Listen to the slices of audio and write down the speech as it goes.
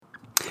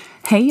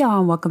Hey y'all,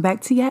 and welcome back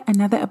to yet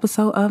another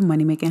episode of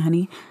Money Making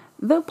Honey,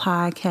 the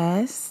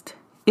podcast.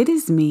 It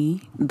is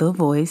me, the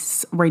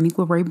voice,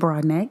 Rayniqua Ray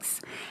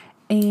Broadnex,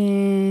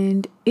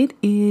 and it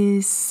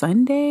is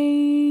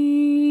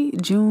Sunday,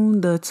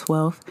 June the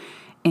 12th,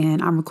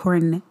 and I'm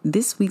recording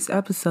this week's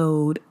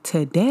episode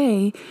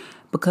today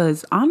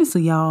because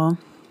honestly, y'all,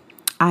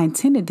 I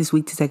intended this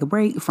week to take a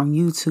break from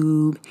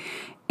YouTube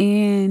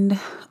and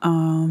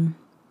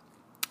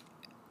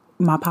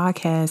my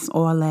podcast,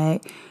 all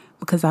that,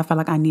 because I felt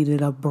like I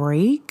needed a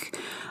break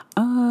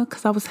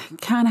because I was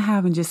kind of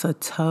having just a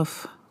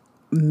tough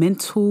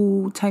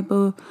mental type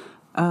of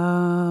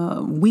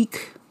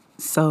week.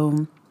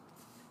 So,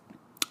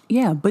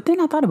 yeah, but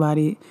then I thought about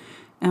it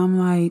and I'm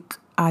like,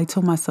 I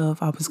told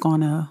myself I was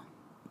going to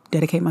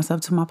dedicate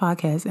myself to my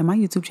podcast and my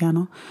YouTube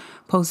channel,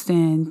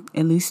 posting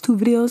at least 2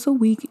 videos a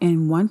week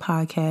and 1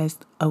 podcast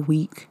a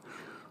week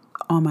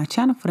on my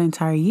channel for the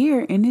entire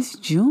year. And it's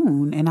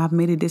June and I've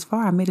made it this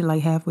far. I made it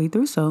like halfway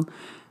through. So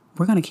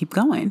we're going to keep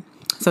going.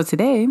 So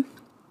today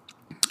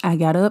I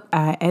got up,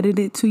 I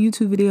edited 2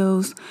 YouTube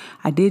videos.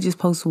 I did just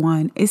post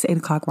one. It's 8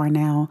 o'clock right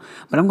now,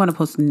 but I'm going to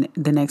post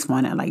the next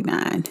one at like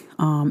 9.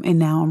 And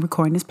now I'm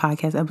recording this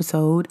podcast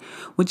episode,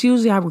 which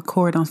usually I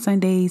record on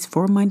Sundays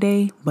for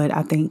Monday, but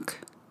I think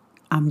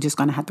I'm just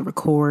going to have to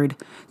record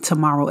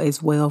tomorrow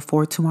as well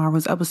for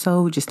tomorrow's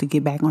episode just to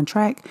get back on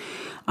track.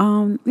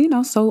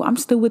 So I'm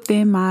still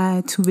within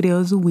my 2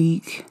 videos a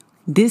week.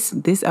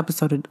 This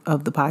episode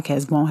of the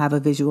podcast won't have a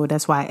visual.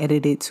 That's why I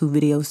edited 2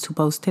 videos to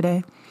post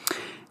today.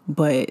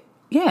 But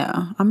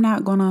yeah, I'm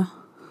not going to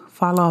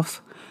fall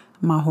off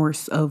my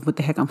horse of what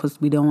the heck I'm supposed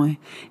to be doing.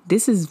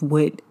 This is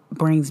what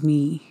brings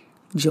me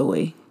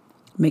joy,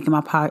 making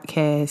my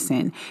podcast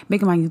and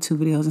making my YouTube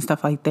videos and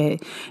stuff like that.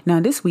 Now,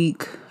 this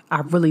week,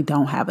 I really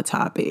don't have a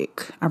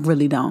topic. I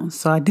really don't.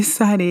 So I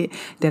decided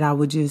that I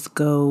would just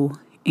go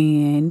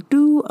and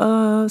do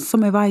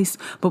some advice.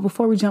 But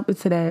before we jump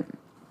into that,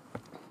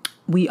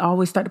 we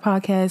always start the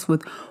podcast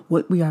with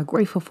what we are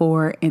grateful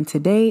for. And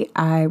today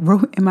I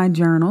wrote in my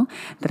journal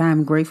that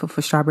I'm grateful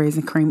for strawberries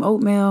and cream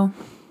oatmeal.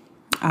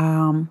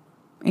 And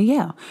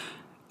yeah,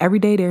 every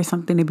day there's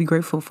something to be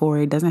grateful for.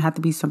 It doesn't have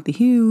to be something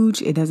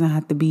huge. It doesn't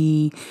have to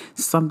be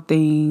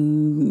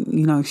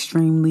something,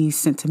 extremely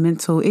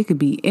sentimental. It could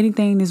be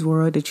anything in this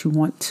world that you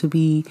want to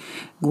be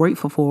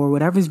grateful for.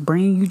 Whatever's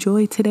bringing you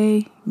joy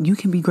today, you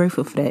can be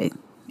grateful for that.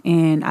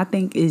 And I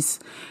think it's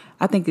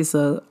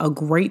a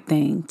great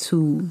thing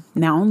to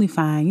not only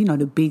find,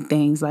 the big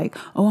things like,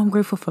 oh, I'm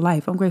grateful for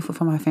life. I'm grateful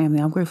for my family.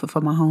 I'm grateful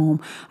for my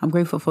home. I'm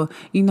grateful for,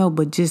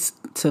 but just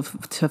to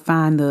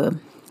find the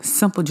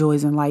simple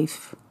joys in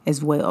life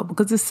as well.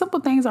 Because the simple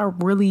things are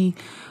really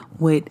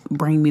what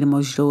bring me the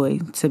most joy,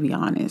 to be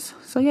honest.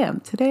 So yeah,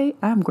 today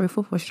I'm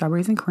grateful for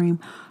strawberries and cream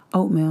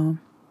oatmeal.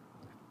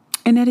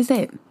 And that is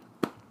it.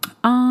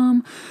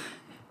 Do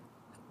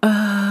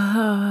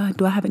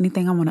I have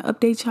anything I want to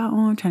update y'all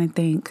on? I'm trying to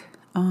think.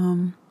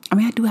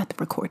 I do have to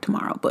record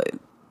tomorrow, but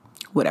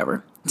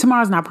whatever.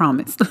 Tomorrow's not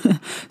promised.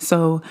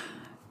 So,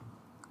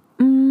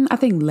 I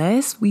think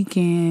last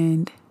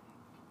weekend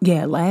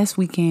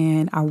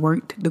I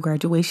worked the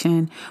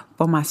graduation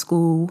for my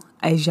school.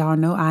 As y'all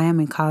know, I am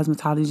in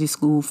cosmetology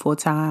school full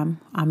time.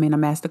 I'm in a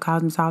master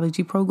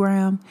cosmetology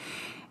program.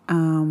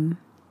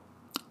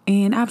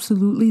 And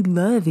absolutely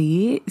love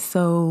it.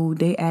 So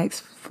they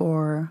asked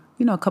for,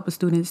 a couple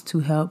students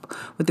to help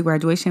with the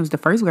graduation. It was the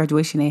first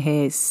graduation they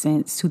had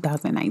since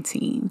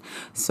 2019.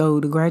 So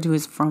the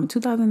graduates from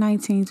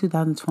 2019,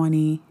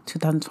 2020,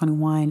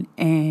 2021,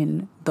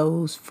 and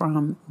those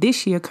from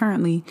this year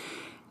currently,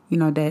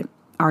 that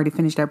already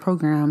finished their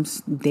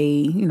programs,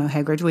 they,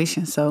 had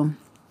graduation. So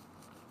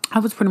I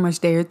was pretty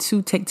much there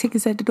to take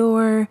tickets at the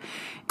door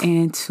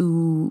and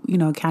to,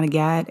 kind of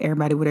guide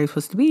everybody where they're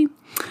supposed to be.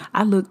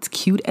 I looked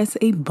cute as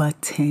a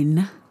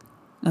button.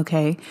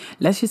 Okay.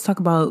 Let's just talk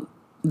about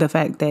the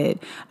fact that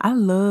I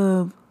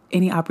love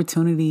any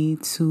opportunity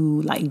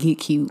to get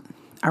cute.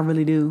 I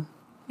really do.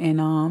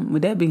 And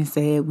with that being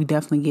said, we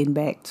definitely getting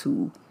back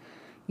to,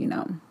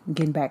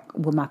 getting back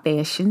with my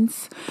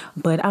fashions.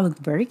 But I looked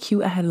very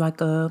cute. I had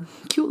a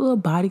cute little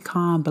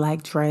bodycon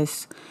black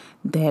dress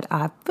that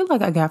I feel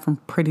like I got from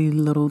Pretty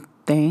Little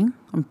Thing.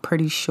 I'm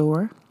pretty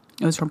sure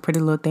it was from Pretty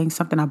Little Thing,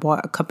 something I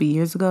bought a couple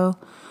years ago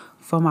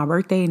for my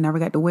birthday and never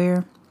got to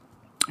wear.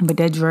 But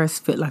that dress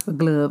fit like a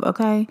glove,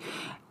 okay?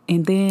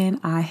 And then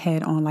I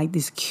had on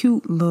this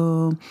cute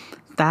little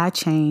thigh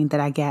chain that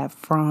I got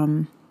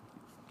from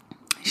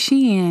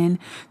Shein,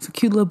 some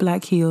cute little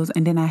black heels.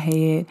 And then I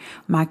had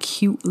my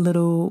cute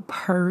little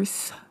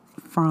purse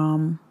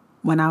from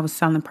when I was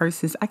selling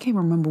purses. I can't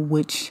remember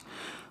what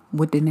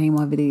the name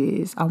of it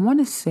is. I want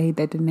to say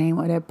that the name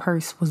of that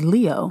purse was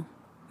Leo.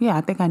 Yeah,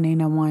 I think I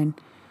named that one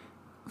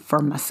for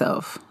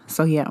myself.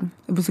 So yeah,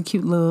 it was a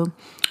cute little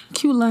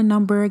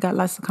number. Got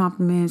lots of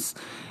compliments.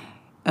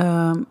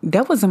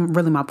 That wasn't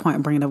really my point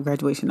of bringing up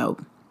graduation though.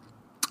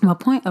 My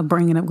point of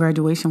bringing up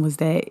graduation was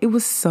that it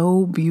was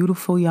so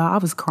beautiful, y'all. I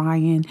was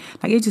crying.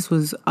 It just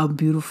was a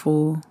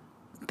beautiful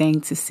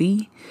thing to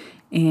see.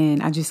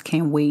 And I just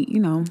can't wait,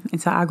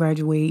 until I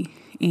graduate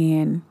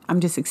And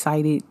I'm just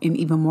excited and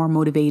even more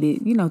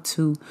motivated,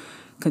 to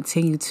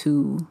continue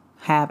to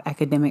have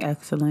academic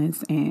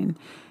excellence and,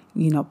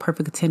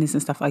 perfect attendance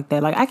and stuff like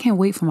that. Like, I can't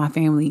wait for my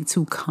family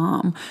to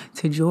come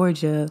to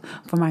Georgia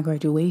for my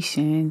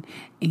graduation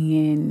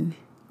and,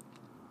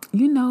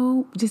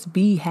 just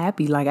be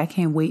happy. Like, I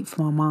can't wait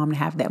for my mom to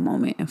have that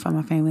moment and for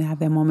my family to have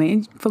that moment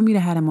and for me to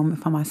have that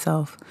moment for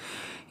myself,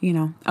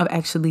 of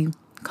actually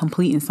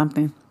completing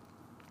something.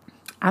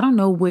 I don't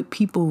know what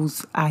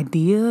people's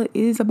idea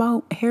is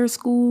about hair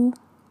school.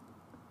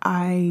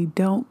 I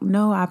don't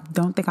know. I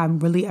don't think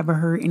I've really ever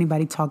heard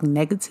anybody talk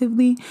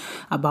negatively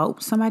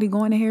about somebody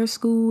going to hair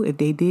school. If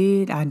they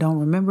did, I don't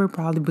remember,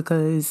 probably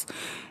because,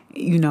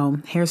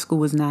 hair school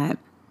was not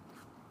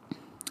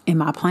in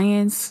my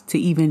plans to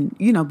even,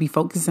 be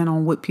focusing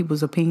on what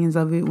people's opinions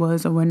of it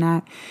was or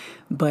whatnot.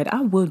 But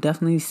I will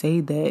definitely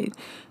say that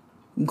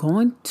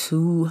going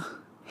to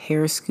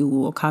hair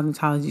school or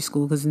cosmetology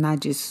school, because it's not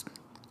just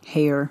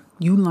hair,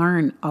 you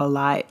learn a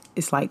lot.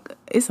 It's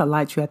a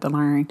lot you have to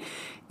learn.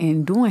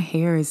 And doing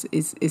hair is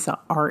an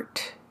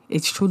art.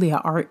 It's truly an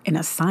art and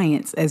a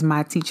science, as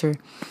my teacher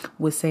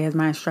would say, as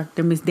my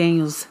instructor, Miss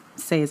Daniels,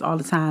 says all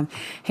the time.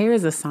 Hair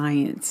is a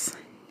science.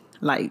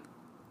 Like,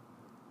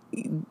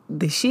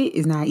 the shit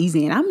is not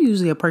easy. And I'm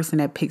usually a person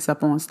that picks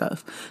up on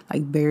stuff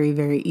like very,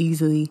 very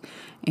easily.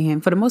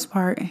 And for the most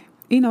part,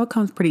 it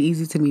comes pretty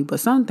easy to me.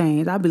 But some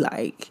things I'll be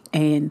like,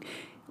 and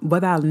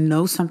whether I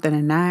know something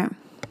or not,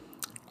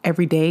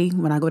 every day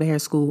when I go to hair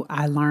school,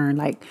 I learn.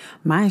 Like,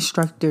 my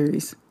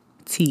instructors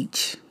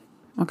teach.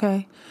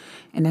 Okay.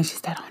 And that's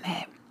just that on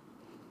that.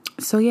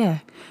 So yeah,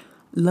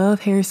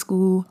 love hair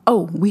school.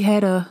 Oh, we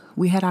had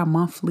our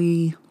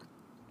monthly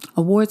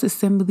awards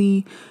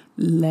assembly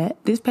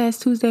this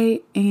past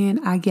Tuesday, and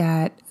I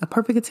got a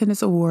perfect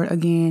attendance award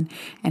again,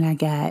 and I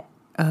got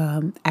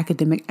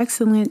academic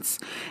excellence,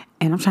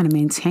 and I'm trying to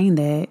maintain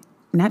that.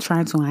 Not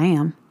trying to, I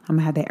am. I'm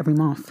gonna have that every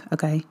month,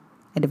 okay,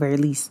 at the very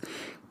least,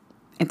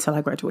 until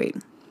I graduate.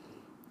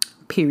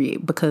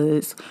 Period.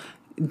 Because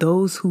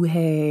those who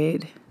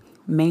had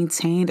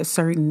maintained a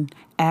certain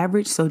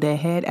average, so they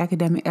had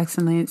academic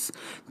excellence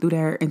through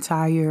their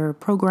entire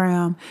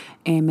program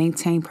and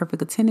maintained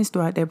perfect attendance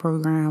throughout their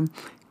program,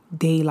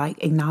 they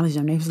acknowledged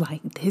them. They was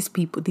like, these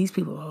people, blah,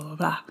 blah,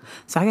 blah.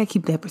 So I got to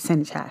keep that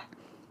percentage high,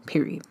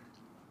 period.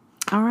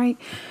 All right.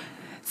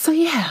 So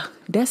yeah,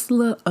 that's a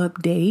little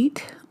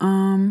update.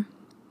 And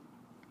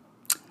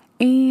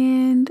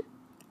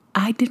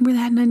I didn't really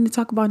have nothing to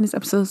talk about in this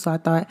episode, so I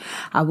thought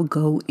I would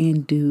go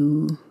and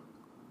do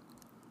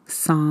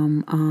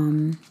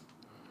some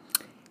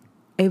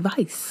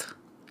advice.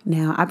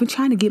 Now, I've been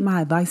trying to get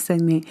my advice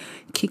segment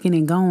kicking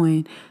and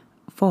going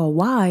for a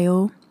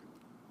while,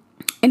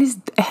 and it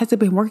hasn't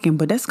been working,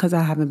 but that's because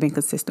I haven't been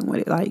consistent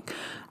with it. Like,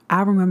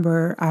 I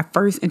remember I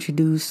first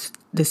introduced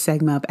the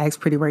segment of Ask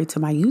Pretty Ray to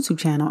my YouTube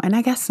channel, and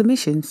I got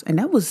submissions, and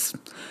that was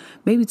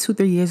maybe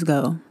 2-3 years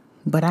ago.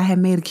 But I had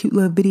made a cute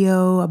little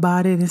video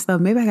about it and stuff.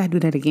 Maybe I got to do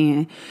that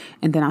again,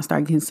 and then I'll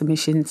start getting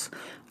submissions.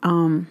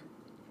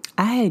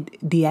 I had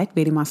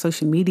deactivated my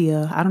social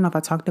media. I don't know if I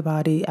talked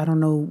about it. I don't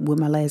know what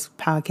my last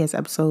podcast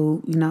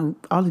episode,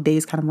 all the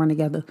days kind of run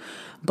together.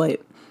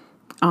 But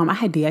I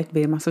had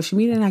deactivated my social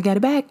media and I got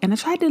it back. And I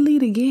tried to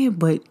delete it again,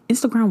 but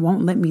Instagram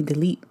won't let me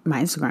delete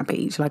my Instagram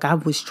page. Like, I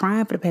was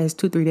trying for the past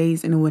 2-3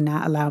 days and it would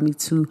not allow me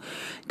to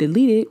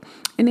delete it.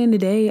 And then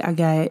today I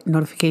got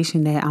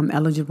notification that I'm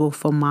eligible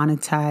for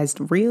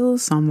monetized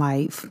reels. So I'm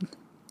like,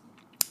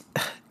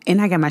 and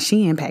I got my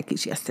Shein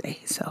package yesterday.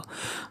 So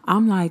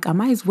I'm like, I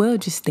might as well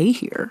just stay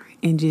here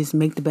and just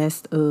make the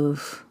best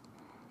of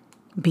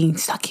being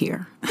stuck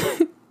here.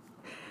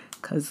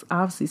 Because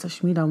obviously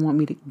social media don't want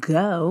me to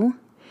go.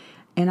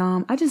 And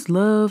I just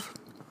love,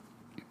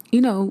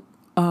 being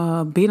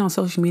on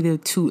social media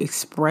to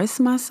express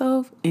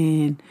myself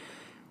and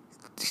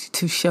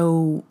to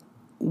show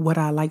what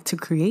I like to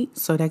create.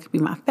 So that could be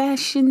my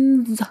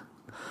fashions.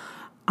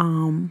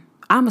 I'm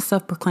a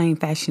self-proclaimed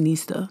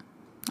fashionista.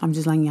 I'm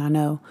just letting y'all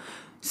know.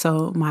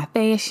 So my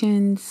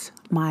fashions,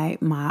 my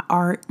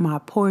art, my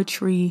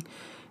poetry,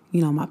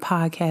 my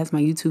podcast,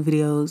 my YouTube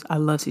videos, I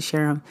love to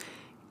share them.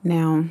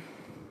 Now,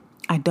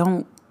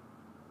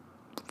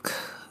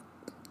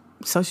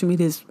 social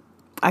media is,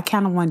 I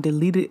kind of want to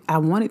delete it. I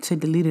wanted to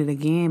delete it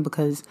again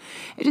because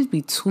it just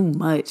be too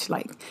much.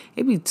 Like,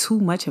 it'd be too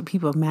much of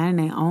people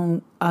minding their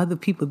own other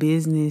people's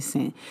business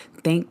and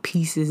think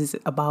pieces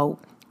about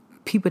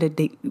people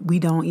that we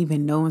don't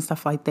even know and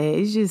stuff like that.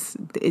 It's just,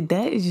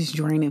 that is just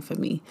draining for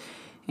me.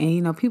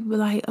 And, people be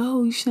like,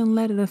 oh, you shouldn't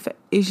let it affect.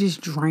 It's just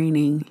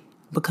draining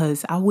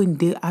because I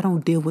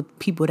don't deal with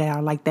people that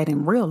are like that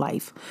in real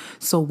life.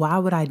 So why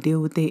would I deal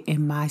with it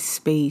in my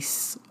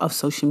space of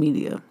social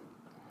media?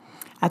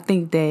 I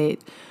think that,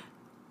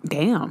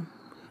 damn,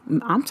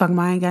 I'm talking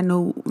about I ain't got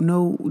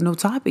no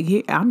topic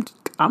here.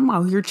 I'm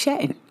out here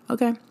chatting.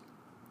 Okay.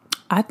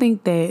 I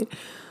think that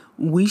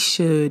we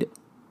should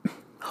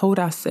hold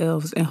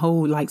ourselves and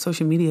hold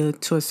social media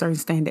to a certain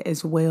standard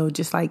as well,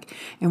 just like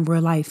in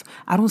real life.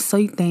 I don't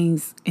say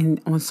things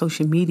on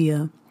social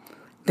media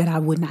that I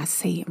would not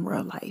say in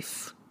real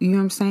life. You know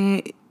what I'm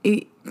saying?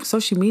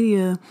 Social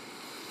media,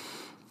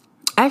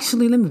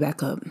 actually, let me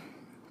back up.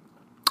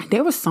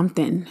 There was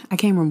something, I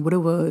can't remember what it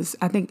was.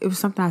 I think it was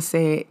something I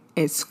said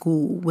at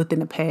school within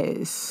the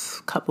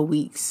past couple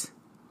weeks.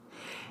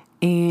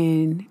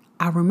 And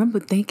I remember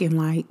thinking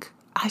like,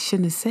 I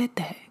shouldn't have said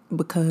that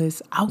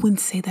because I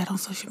wouldn't say that on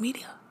social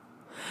media.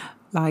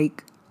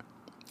 Like,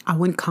 I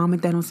wouldn't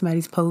comment that on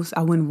somebody's post.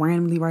 I wouldn't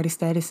randomly write a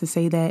status and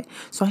say that.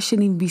 So I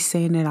shouldn't even be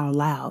saying it out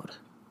loud.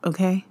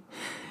 Okay?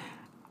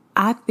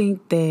 I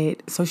think that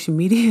social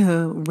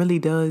media really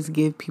does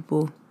give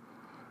people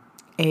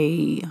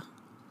a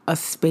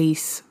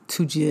space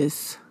to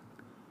just,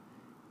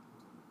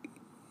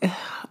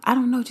 I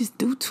don't know, just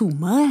do too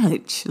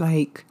much.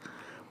 Like,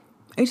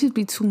 it just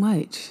be too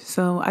much.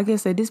 So I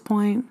guess at this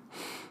point,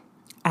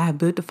 I have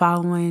built the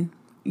following.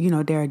 You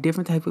know, there are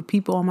different type of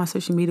people on my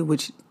social media,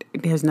 which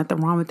there's nothing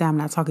wrong with that. I'm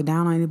not talking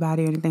down on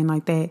anybody or anything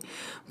like that.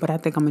 But I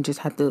think I'm gonna just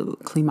have to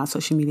clean my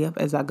social media up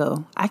as I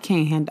go. I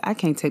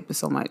can't take with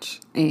so much.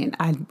 And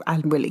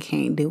I really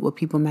can't deal with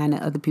people minding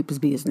other people's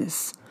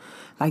business.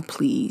 Like,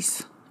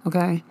 please.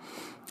 Okay?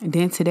 And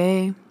then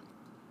today,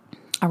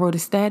 I wrote a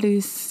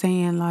status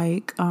saying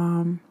like,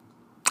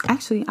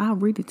 actually, I'll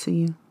read it to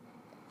you.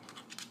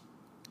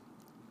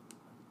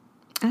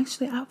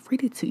 Actually, I'll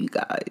read it to you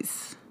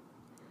guys.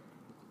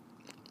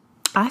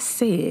 I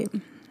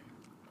said,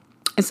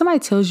 if somebody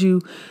tells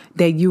you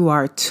that you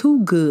are too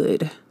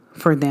good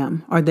for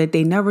them or that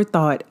they never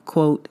thought,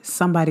 quote,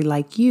 somebody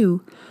like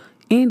you,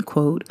 end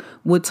quote,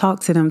 would talk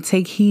to them,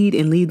 take heed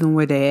and leave them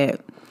where they're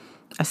at.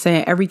 I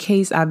said, in every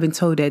case, I've been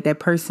told that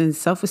person's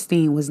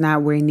self-esteem was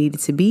not where it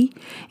needed to be,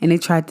 and they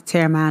tried to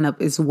tear mine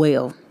up as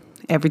well.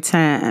 Every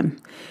time.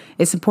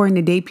 It's important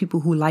to date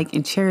people who like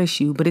and cherish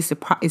you, but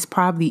it's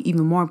probably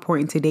even more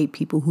important to date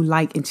people who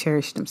like and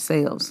cherish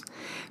themselves.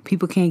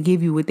 People can't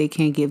give you what they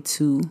can't give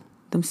to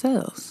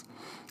themselves.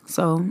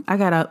 So I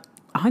got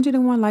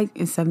 101 likes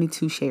and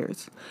 72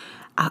 shares.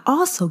 I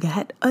also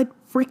got a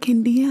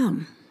freaking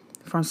DM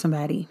from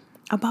somebody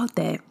about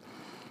that.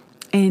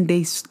 And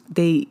this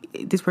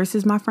person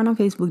is my friend on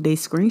Facebook. They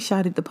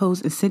screenshotted the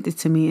post and sent it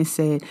to me and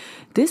said,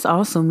 this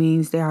also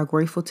means they are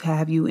grateful to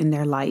have you in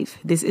their life.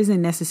 This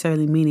isn't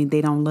necessarily meaning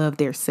they don't love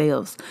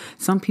themselves.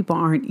 Some people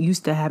aren't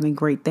used to having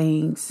great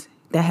things.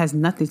 That has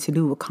nothing to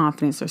do with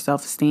confidence or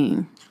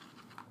self-esteem.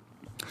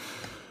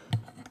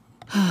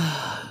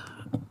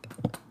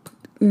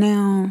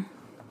 Now,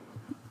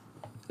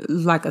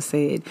 like I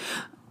said,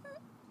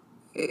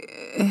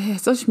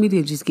 social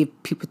media just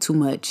give people too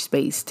much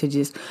space to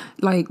just,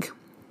 like,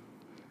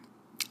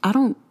 I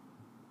don't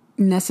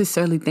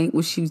necessarily think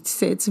what she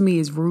said to me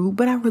is rude,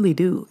 but I really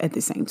do at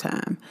the same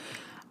time.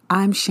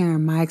 I'm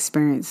sharing my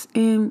experience,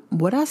 and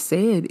what I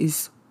said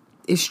is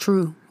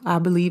true. I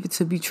believe it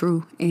to be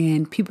true,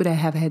 and people that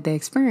have had that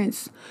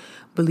experience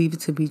believe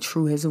it to be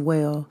true as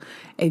well.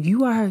 If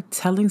you are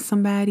telling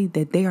somebody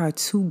that they are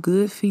too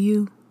good for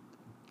you,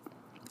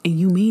 and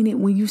you mean it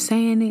when you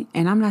saying it,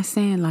 and I'm not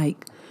saying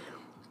like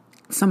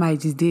somebody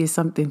just did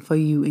something for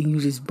you and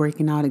you just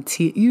breaking out in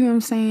tears, you know what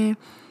I'm saying?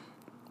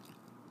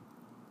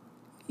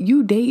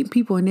 You date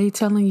people and they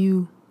telling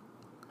you,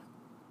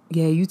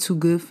 yeah, you too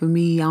good for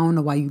me. I don't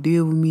know why you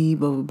deal with me,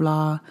 blah, blah,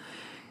 blah.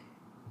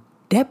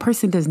 That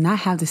person does not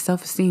have the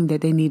self-esteem that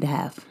they need to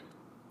have.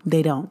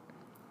 They don't.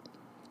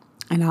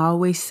 And I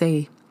always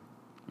say,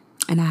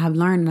 and I have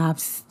learned and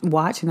I've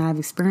watched and I've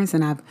experienced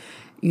and I've,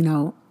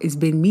 it's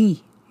been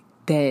me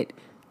that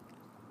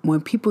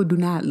when people do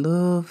not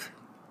love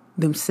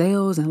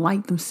themselves and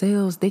like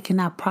themselves, they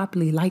cannot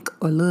properly like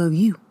or love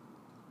you.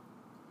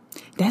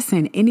 That's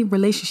in any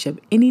relationship,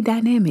 any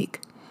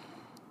dynamic,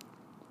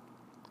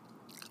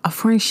 a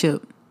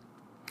friendship.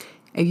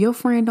 If your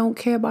friend don't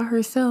care about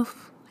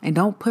herself and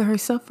don't put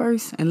herself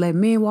first and let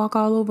men walk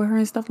all over her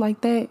and stuff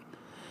like that,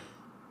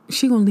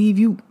 she gonna leave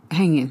you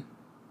hanging.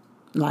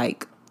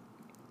 Like,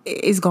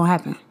 it's gonna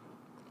happen.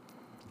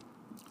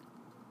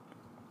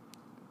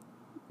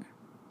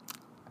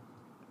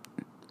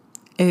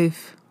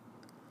 If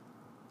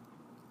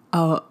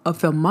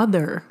a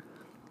mother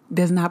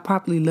does not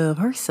properly love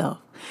herself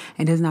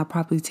and does not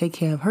properly take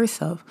care of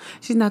herself,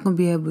 she's not going to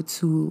be able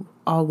to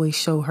always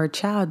show her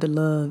child the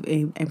love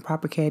and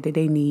proper care that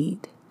they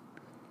need.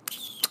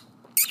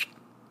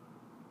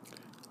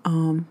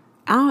 I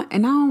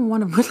don't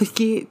want to really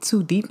get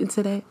too deep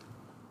into that.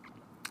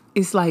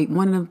 It's like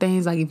one of them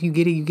things, like if you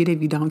get it, you get it.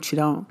 If you don't, you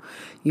don't.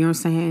 You know what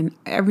I'm saying?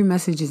 Every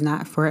message is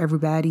not for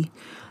everybody.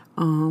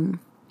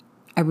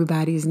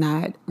 Everybody is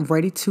not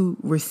ready to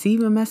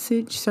receive a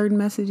message, certain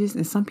messages,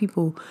 and some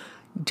people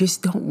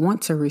just don't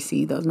want to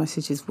receive those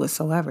messages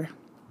whatsoever.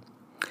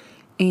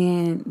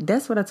 And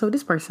that's what I told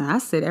this person. I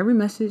said, every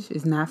message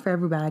is not for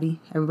everybody.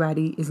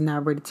 Everybody is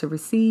not ready to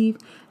receive.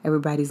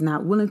 Everybody's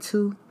not willing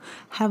to.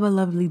 Have a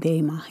lovely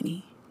day, my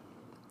honey.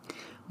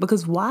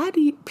 Because why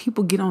do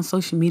people get on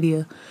social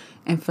media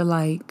and feel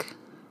like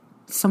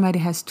somebody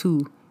has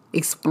to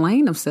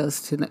explain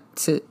themselves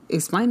to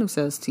explain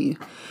themselves to you?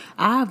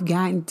 I've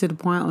gotten to the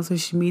point on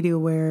social media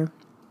where,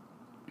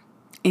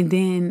 and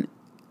then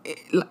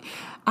Like,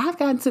 I've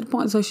gotten to the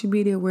point on social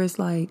media where it's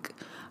like,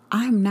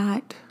 I'm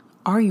not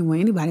arguing with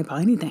anybody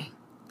about anything.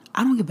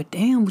 I don't give a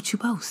damn what you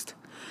post.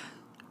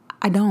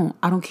 I don't.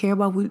 I don't care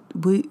about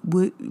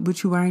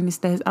what you write in the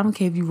status. I don't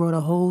care if you wrote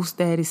a whole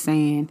status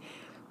saying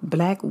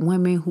black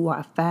women who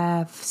are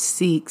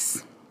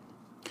 5'6"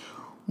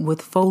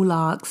 with faux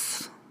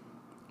locks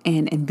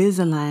and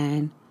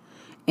Invisalign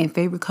and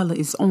favorite color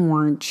is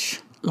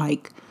orange.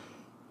 Like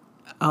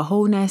a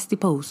whole nasty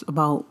post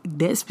about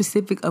that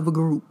specific of a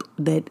group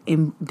that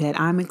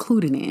I'm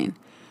included in.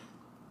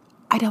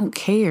 I don't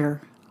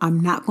care. I'm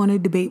not going to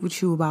debate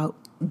with you about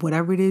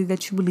whatever it is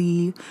that you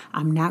believe.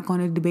 I'm not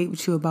going to debate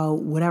with you about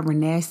whatever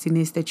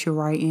nastiness that you're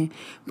writing,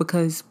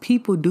 because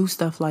people do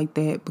stuff like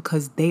that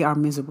because they are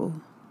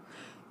miserable.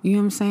 You know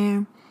what I'm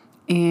saying?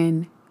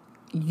 And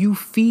you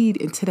feed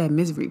into that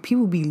misery.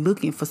 People be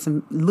looking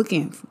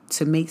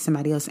to make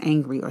somebody else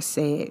angry or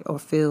sad or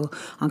feel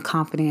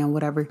unconfident or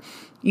whatever,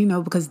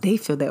 because they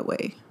feel that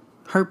way.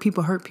 Hurt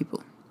people hurt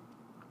people.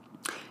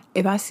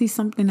 If I see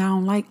something I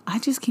don't like, I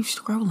just keep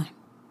scrolling.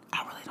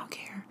 I really don't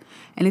care.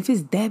 And if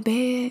it's that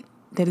bad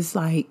that it's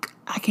like,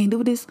 I can't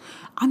do this,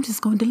 I'm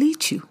just going to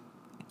delete you.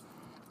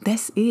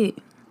 That's it.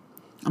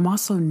 I'm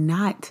also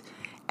not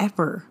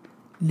ever,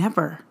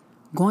 never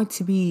going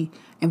to be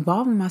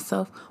involving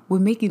myself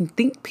with making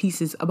think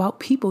pieces about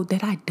people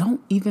that I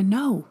don't even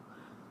know.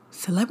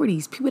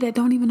 Celebrities, people that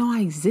don't even know I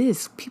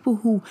exist, people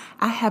who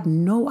I have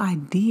no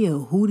idea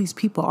who these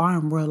people are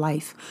in real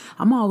life.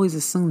 I'm always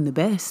assuming the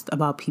best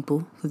about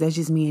people because that's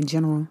just me in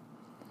general.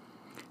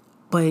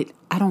 But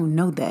I don't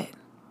know that.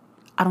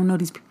 I don't know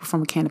these people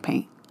from a can of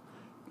paint.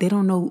 They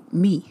don't know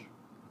me.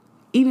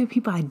 Even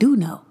people I do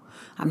know,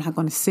 I'm not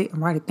going to sit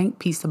and write a think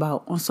piece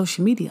about on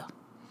social media.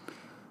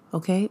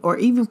 Okay? Or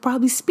even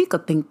probably speak a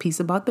think piece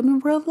about them in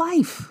real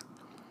life.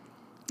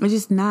 It's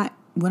just not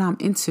what I'm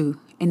into.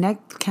 And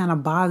that kind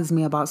of bothers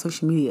me about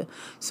social media.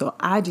 So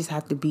I just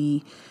have to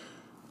be,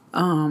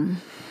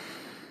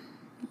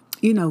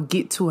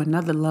 get to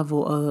another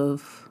level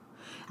of,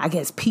 I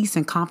guess, peace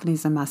and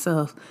confidence in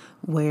myself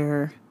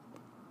where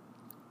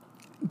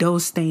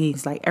those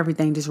things, like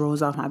everything just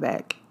rolls off my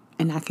back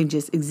and I can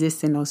just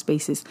exist in those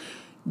spaces.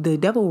 The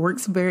devil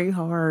works very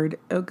hard,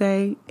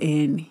 okay?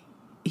 And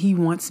he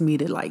wants me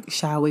to like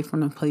shy away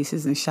from those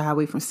places and shy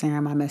away from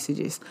sharing my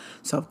messages.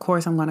 So of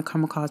course I'm going to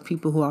come across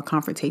people who are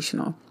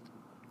confrontational,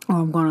 or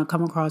I'm going to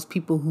come across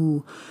people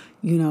who,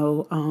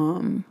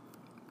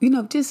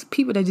 just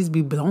people that just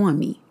be blowing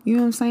me. You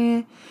know what I'm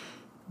saying?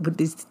 But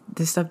this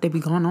stuff that be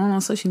going on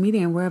social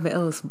media and wherever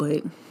else.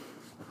 But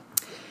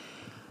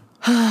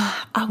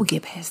I will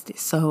get past it.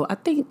 So I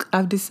think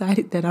I've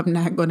decided that I'm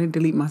not going to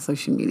delete my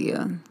social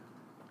media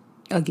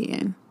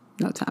again.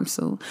 No time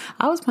soon.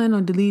 I was planning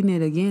on deleting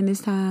it again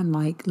this time,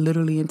 like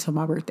literally until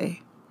my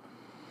birthday.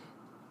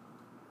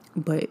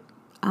 But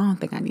I don't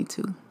think I need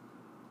to.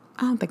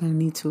 I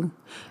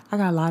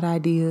got a lot of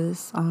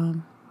ideas.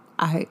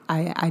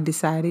 I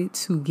decided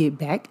to get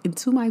back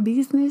into my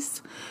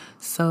business.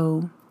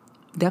 So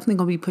definitely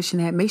going to be pushing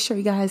that. Make sure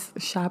you guys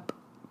shop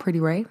Pretty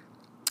Ray.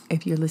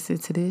 If you're listening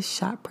to this,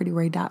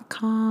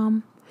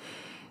 shopPrettyRay.com.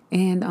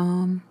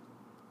 And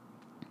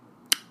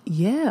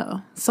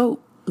yeah. So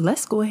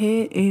let's go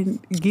ahead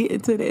and get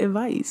into the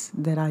advice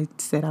that I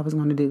said I was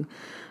going to do.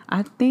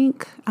 I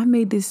think I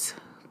made this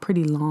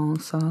pretty long,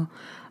 so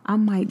I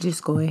might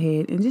just go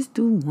ahead and just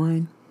do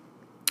one.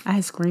 I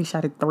had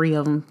screenshotted 3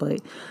 of them, but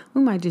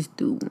we might just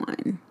do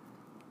one.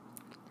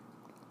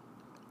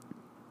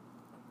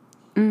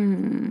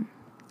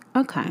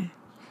 Okay.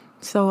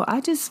 So I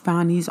just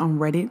found these on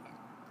Reddit.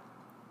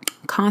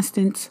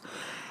 Constance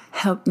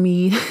helped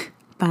me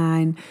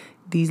find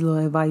these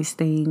little advice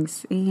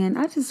things, and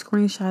I just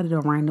screenshotted a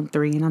random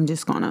 3, and I'm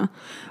just gonna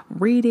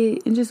read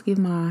it and just give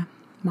my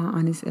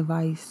honest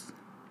advice.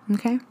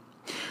 Okay.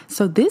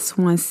 So this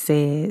one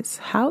says,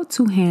 how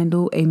to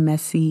handle a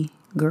messy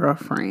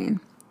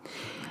girlfriend.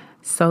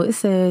 So it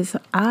says,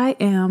 I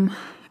am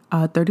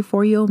a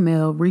 34-year-old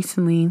male. I'm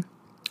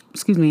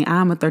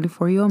a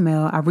 34-year-old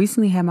male. I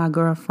recently had my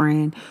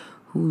girlfriend,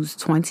 who's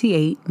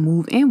 28,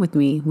 move in with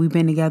me. We've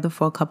been together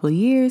for a couple of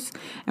years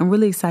and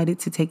really excited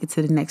to take it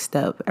to the next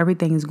step.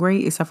 Everything is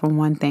great except for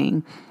one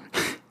thing.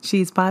 She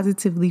is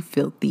positively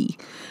filthy.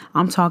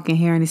 I'm talking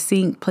hair in the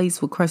sink,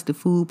 plates with crusted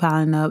food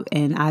piling up,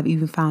 and I've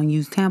even found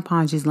used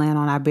tampons just laying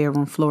on our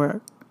bedroom floor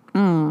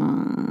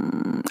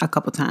a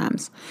couple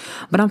times.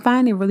 But I'm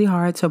finding it really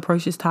hard to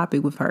approach this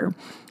topic with her.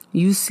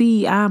 You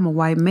see, I'm a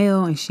white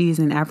male and she is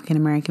an African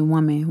American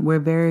woman. We're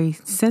very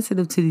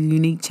sensitive to the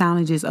unique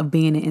challenges of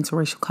being an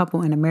interracial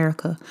couple in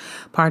America.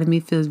 Part of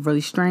me feels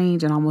really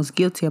strange and almost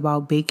guilty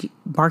about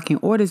barking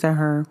orders at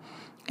her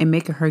and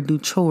making her do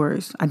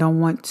chores. I don't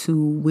want to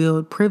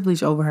wield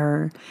privilege over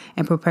her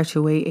and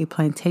perpetuate a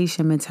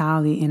plantation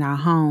mentality in our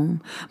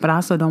home, but I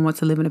also don't want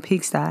to live in a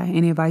pigsty.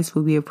 Any advice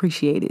would be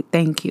appreciated.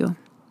 Thank you.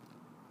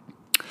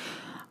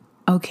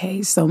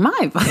 Okay, so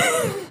my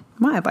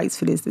advice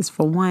for this is,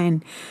 for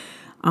one,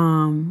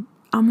 I'm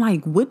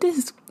like,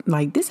 this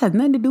has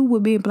nothing to do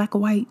with being black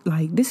or white.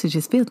 Like, this is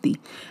just filthy.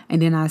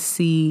 And then I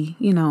see,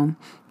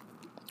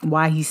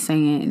 why he's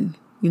saying,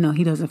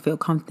 he doesn't feel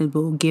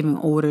comfortable giving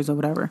orders or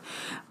whatever.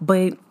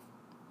 But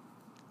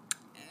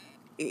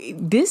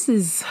this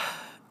is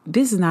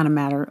not a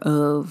matter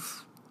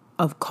of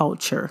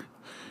culture.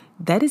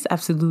 That is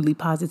absolutely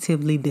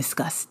positively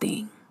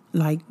disgusting.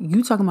 Like,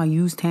 you talking about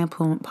used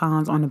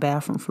tampons on the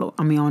bathroom floor.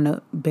 On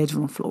the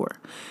bedroom floor.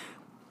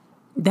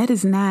 That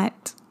is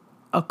not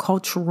a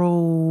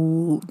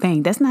cultural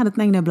thing. That's not a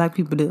thing that Black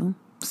people do.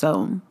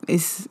 So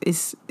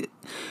it's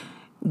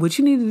what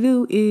you need to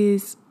do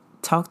is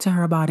talk to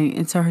her about it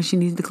and tell her she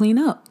needs to clean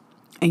up.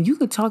 And you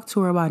could talk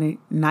to her about it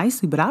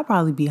nicely, but I'll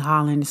probably be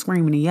hollering and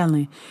screaming and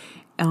yelling.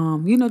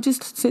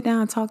 Just sit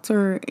down and talk to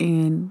her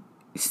and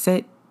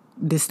set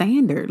the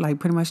standard. Like,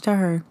 pretty much tell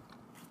her,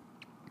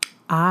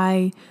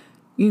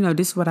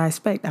 this is what I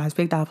expect. I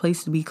expect our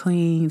place to be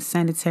clean,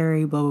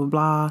 sanitary, blah, blah,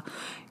 blah.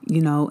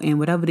 And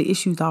whatever the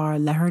issues are,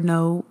 let her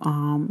know.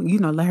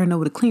 Let her know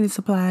where the cleaning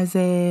supplies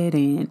at.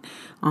 And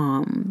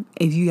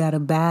if you got to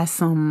buy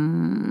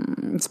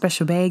some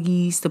special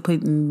baggies to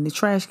put in the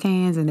trash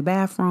cans in the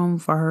bathroom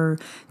for her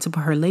to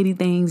put her lady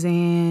things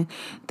in,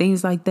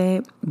 things like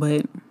that.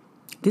 But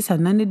this has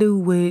nothing to do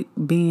with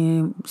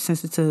being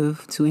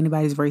sensitive to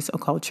anybody's race or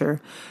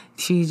culture.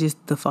 She's just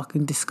the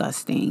fucking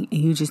disgusting.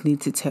 And you just need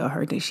to tell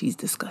her that she's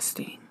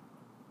disgusting.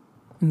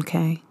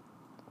 Okay?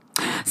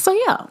 So,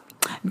 yeah.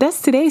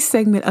 That's today's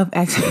segment of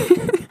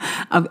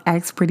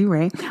Ask Pretty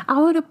Ray.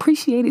 I would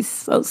appreciate it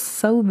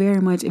so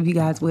very much if you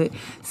guys would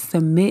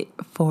submit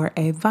for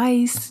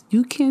advice.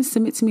 You can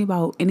submit to me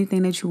about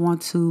anything that you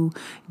want to.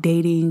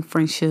 Dating,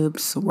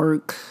 friendships,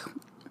 work,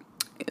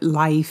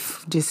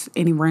 life, just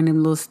any random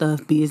little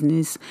stuff,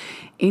 business,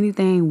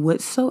 anything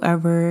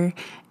whatsoever.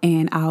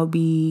 And I'll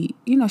be,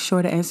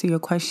 sure to answer your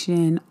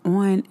question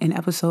on an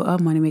episode of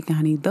Money Making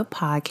Honey, the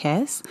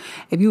podcast.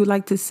 If you would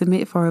like to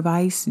submit for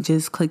advice,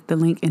 just click the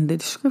link in the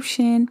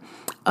description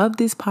of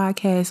this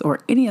podcast or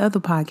any other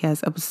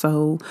podcast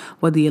episode,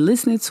 whether you're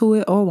listening to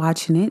it or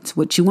watching it,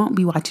 which you won't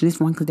be watching this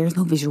one because there's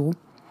no visual.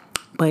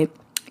 But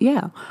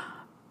yeah,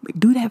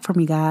 do that for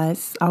me,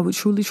 guys. I would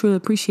truly, truly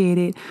appreciate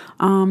it.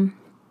 And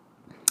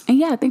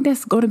yeah, I think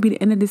that's going to be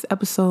the end of this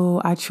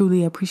episode. I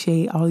truly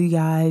appreciate all you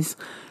guys,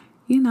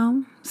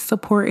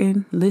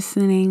 supporting,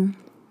 listening.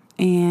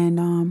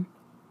 And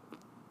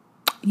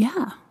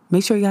yeah,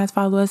 make sure you guys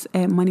follow us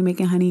at Money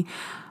Making Honey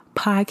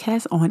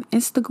Podcast on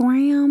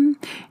Instagram.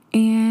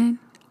 And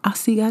I'll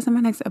see you guys in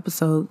my next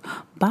episode.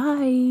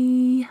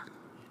 Bye.